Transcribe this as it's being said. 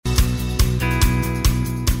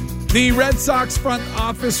The Red Sox front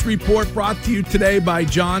office report brought to you today by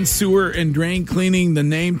John Sewer and Drain Cleaning, the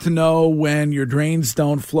name to know when your drains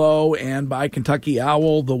don't flow, and by Kentucky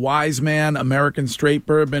Owl, the Wise Man, American Straight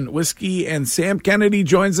Bourbon Whiskey. And Sam Kennedy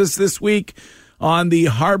joins us this week on the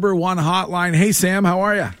Harbor One Hotline. Hey, Sam, how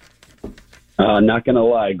are you? Not going to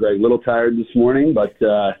lie, Greg, a little tired this morning, but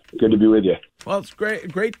good to be with you. Well, it's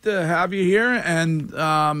great to have you here, and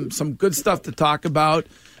some good stuff to talk about.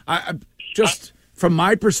 I just from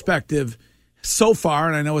my perspective, so far,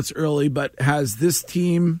 and I know it's early, but has this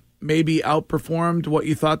team maybe outperformed what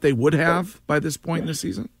you thought they would have by this point in the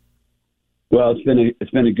season? Well,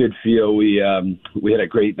 it's been a good feel. We had a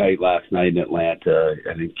great night last night in Atlanta.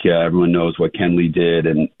 I think everyone knows what Kenley did,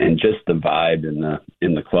 and just the vibe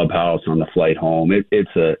in the clubhouse on the flight home.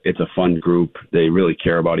 It's a fun group. They really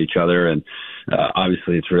care about each other, and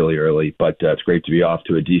obviously it's really early, but it's great to be off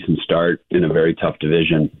to a decent start in a very tough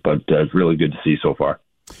division. But it's really good to see so far.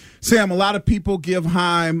 Sam, a lot of people give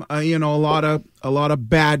Heim, a lot of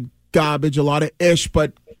bad garbage, a lot of ish,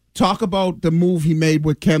 but talk about the move he made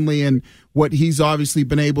with Kenley and what he's obviously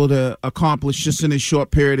been able to accomplish just in a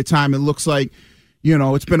short period of time. It looks like,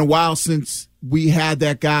 it's been a while since we had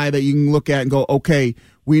that guy that you can look at and go, okay,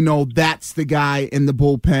 we know that's the guy in the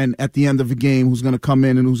bullpen at the end of a game who's going to come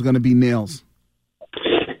in and who's going to be nails.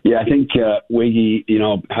 Yeah, I think Wiggy,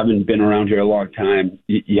 having been around here a long time,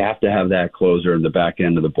 you have to have that closer in the back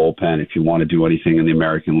end of the bullpen if you want to do anything in the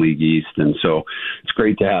American League East. And so it's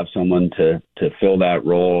great to have someone to fill that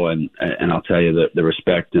role. And I'll tell you that the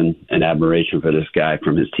respect and admiration for this guy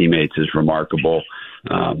from his teammates is remarkable.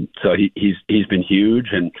 So he's been huge,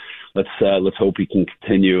 and let's hope he can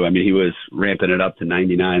continue. I mean, he was ramping it up to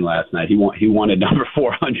 99 last night. He wanted number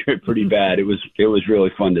 400 pretty bad. It was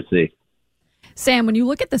really fun to see. Sam, when you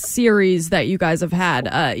look at the series that you guys have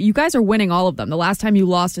had, you guys are winning all of them. The last time you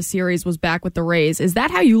lost a series was back with the Rays. Is that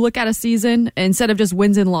how you look at a season, instead of just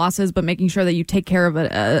wins and losses, but making sure that you take care of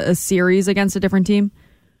a series against a different team?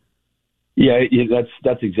 Yeah,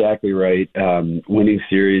 that's exactly right. Winning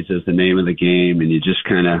series is the name of the game, and you just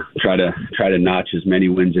kind of try to notch as many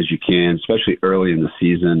wins as you can, especially early in the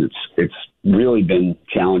season. It's really been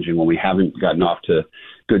challenging when we haven't gotten off to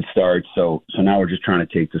good starts. So now we're just trying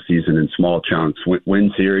to take the season in small chunks,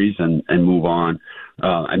 win series, and move on.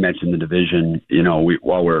 I mentioned the division.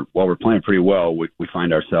 While we're playing pretty well, we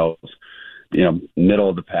find ourselves middle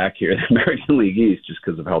of the pack here in the American League East just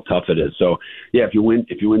because of how tough it is. So, yeah, if you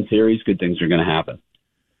win series, good things are going to happen.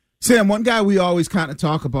 Sam, one guy we always kind of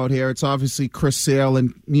talk about here, it's obviously Chris Sale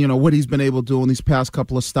and, what he's been able to do in these past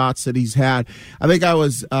couple of starts that he's had. I think I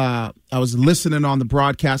was listening on the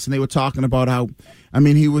broadcast, and they were talking about how,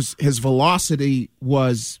 his velocity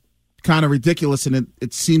was kind of ridiculous, and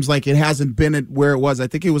it seems like it hasn't been at where it was. I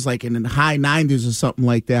think it was like in the high 90s or something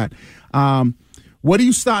like that. What are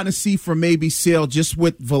you starting to see from maybe Sale just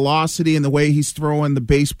with velocity and the way he's throwing the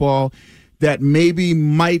baseball that maybe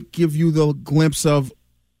might give you the glimpse of,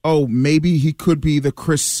 oh, maybe he could be the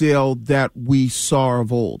Chris Sale that we saw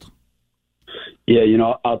of old? Yeah,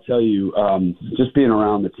 I'll tell you, just being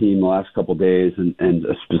around the team the last couple of days and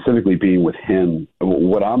specifically being with him,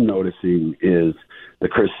 what I'm noticing is the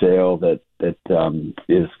Chris Sale that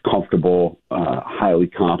is comfortable, highly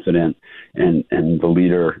confident, and the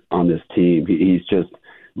leader on this team. He's just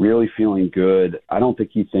really feeling good. I don't think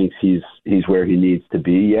he thinks he's where he needs to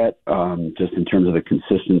be yet, just in terms of the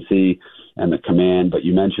consistency and the command. But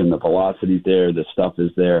you mentioned the velocity's there, the stuff is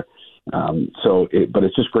there. But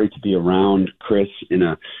it's just great to be around Chris in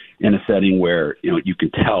a setting where you can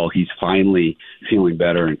tell he's finally feeling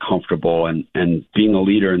better and comfortable and being a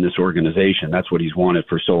leader in this organization. That's what he's wanted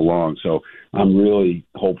for so long. So I'm really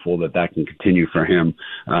hopeful that can continue for him.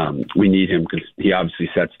 We need him because he obviously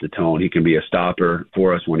sets the tone. He can be a stopper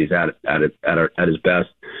for us when he's at his best,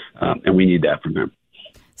 and we need that from him.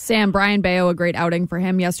 Sam, Brian Bayo, a great outing for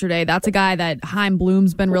him yesterday. That's a guy that Chaim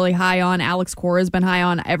Bloom's been really high on. Alex Cora's been high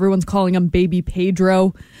on. Everyone's calling him Baby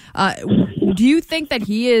Pedro. Do you think that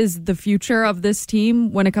he is the future of this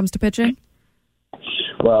team when it comes to pitching?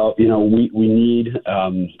 Well, we need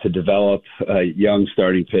to develop young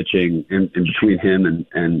starting pitching in between him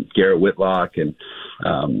and Garrett Whitlock and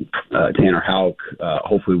Tanner Houck.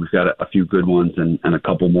 Hopefully we've got a few good ones and a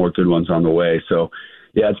couple more good ones on the way. So,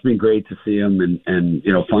 yeah, it's been great to see him and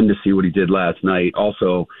fun to see what he did last night.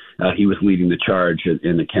 Also, he was leading the charge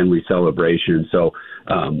in the Kenley celebration. So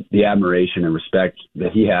the admiration and respect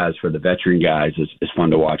that he has for the veteran guys is fun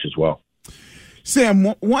to watch as well. Sam,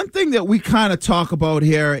 one thing that we kind of talk about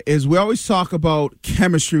here is we always talk about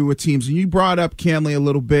chemistry with teams. And you brought up Kenley a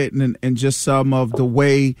little bit and just some of the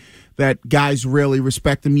way that guys really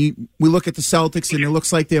respect him. We look at the Celtics, and it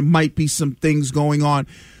looks like there might be some things going on.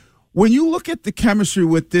 When you look at the chemistry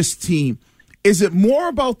with this team, is it more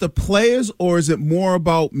about the players or is it more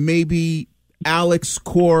about maybe Alex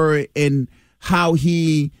Cora and how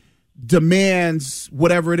he demands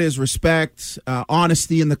whatever it is, respect,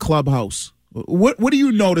 honesty in the clubhouse? What do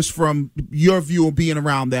you notice from your view of being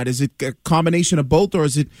around that? Is it a combination of both, or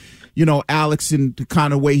is it, Alex and the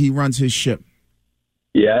kind of way he runs his ship?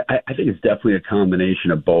 Yeah, I think it's definitely a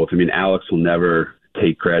combination of both. I mean, Alex will never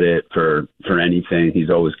take credit for anything. He's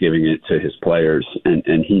always giving it to his players,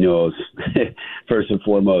 and he knows first and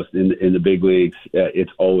foremost in the big leagues,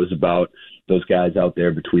 it's always about those guys out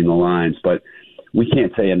there between the lines. But we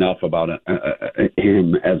can't say enough about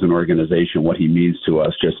him as an organization, what he means to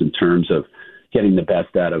us, just in terms of getting the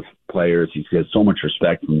best out of players. He's got so much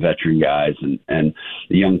respect from veteran guys, and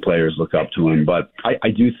the young players look up to him. But I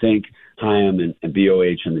do think Chaim and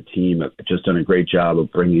BOH and the team have just done a great job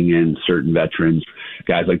of bringing in certain veterans,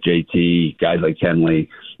 guys like JT, guys like Kenley,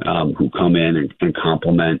 who come in and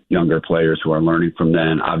complement younger players who are learning from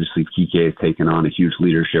them. Obviously, Kike has taken on a huge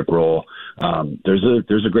leadership role.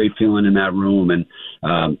 There's a great feeling in that room, and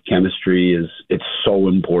chemistry it's so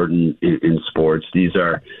important in sports. These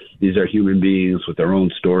are human beings with their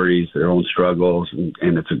own stories, their own struggles,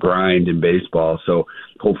 and it's a grind in baseball. So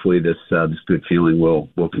hopefully this good feeling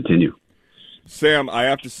will continue. Sam, I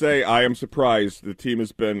have to say I am surprised. The team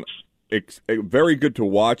has been very good to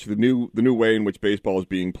watch. The new way in which baseball is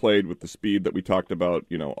being played with the speed that we talked about,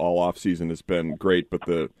 all off season has been great. But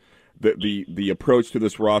the approach to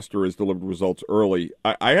this roster has delivered results early.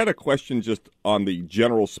 I had a question just on the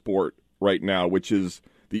general sport right now, which is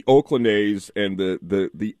the Oakland A's and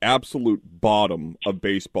the absolute bottom of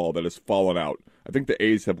baseball that has fallen out. I think the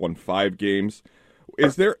A's have won 5 games.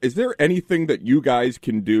 Is there anything that you guys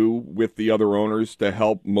can do with the other owners to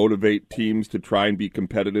help motivate teams to try and be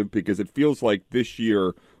competitive? Because it feels like this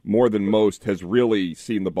year, more than most, has really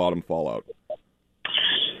seen the bottom fall out.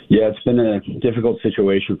 Yeah, it's been a difficult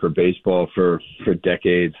situation for baseball for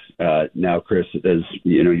decades now, Chris. As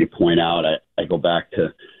you point out, I go back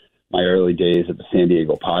to my early days at the San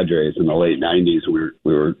Diego Padres in the late 90s. We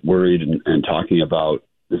were worried and talking about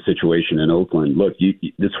the situation in Oakland. Look,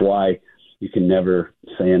 that's why you can never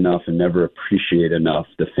say enough and never appreciate enough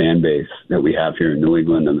the fan base that we have here in New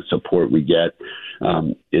England and the support we get.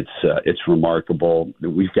 It's remarkable.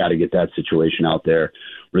 We've got to get that situation out there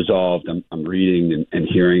resolved. I'm reading and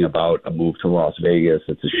hearing about a move to Las Vegas.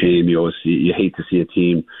 It's a shame. You hate to see a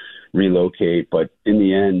team relocate, but in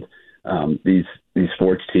the end, these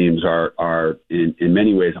sports teams are in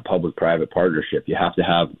many ways a public-private partnership. You have to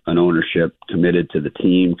have an ownership committed to the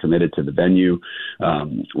team, committed to the venue,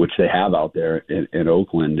 which they have out there in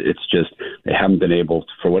Oakland. It's just they haven't been able,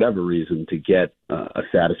 for whatever reason, to get a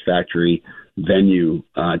satisfactory venue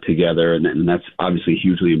together, and that's obviously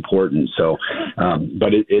hugely important. So,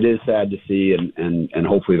 but it is sad to see, and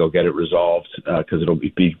hopefully they'll get it resolved because it'll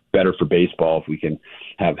be better for baseball if we can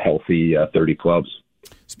have healthy 30 clubs.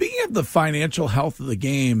 Speaking of the financial health of the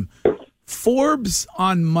game, Forbes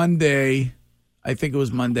on Monday, I think it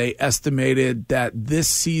was Monday, estimated that this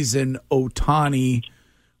season Ohtani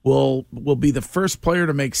will be the first player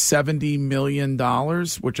to make $70 million,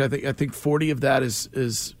 which I think 40 of that is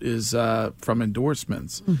from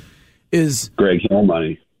endorsements. Is Greg Hill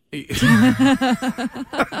money. That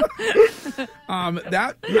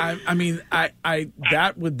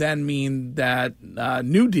would then mean that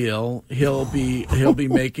New Deal he'll be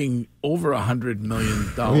making over $100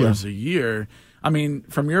 million a year. I mean,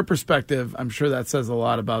 from your perspective, I'm sure that says a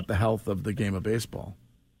lot about the health of the game of baseball.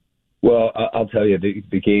 Well, I'll tell you,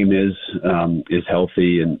 the game is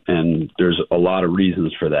healthy, and there's a lot of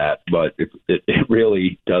reasons for that. But it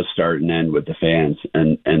really does start and end with the fans,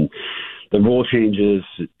 and the rule changes.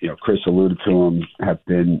 Chris alluded to them, have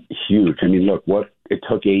been huge. I mean, look, it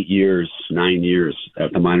took 9 years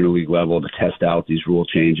at the minor league level to test out these rule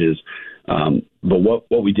changes. But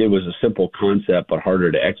what we did was a simple concept, but harder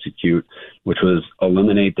to execute, which was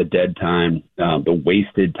eliminate the dead time, the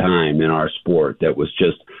wasted time in our sport that was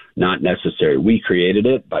just not necessary. We created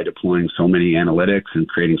it by deploying so many analytics and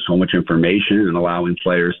creating so much information and allowing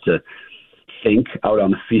players to think out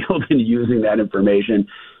on the field and using that information.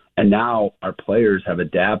 And now our players have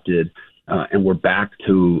adapted, and we're back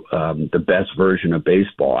to the best version of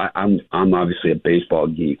baseball. I'm obviously a baseball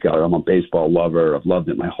geek. I'm a baseball lover. I've loved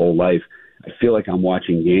it my whole life. I feel like I'm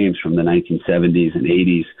watching games from the 1970s and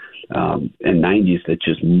 80s and 90s that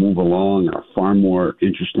just move along and are far more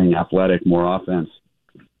interesting, athletic, more offense,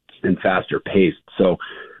 and faster paced. So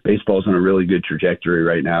baseball's on a really good trajectory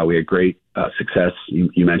right now. We had great success.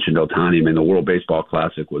 You mentioned Ohtani. I mean, the World Baseball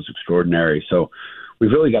Classic was extraordinary. So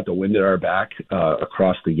we've really got the wind at our back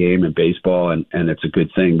across the game in baseball, and it's a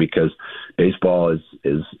good thing because baseball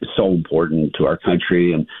is so important to our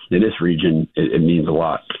country, and in this region, it means a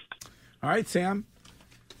lot. All right, Sam.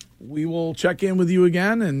 We will check in with you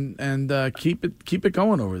again and keep it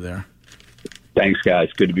going over there. Thanks, guys.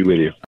 Good to be with you.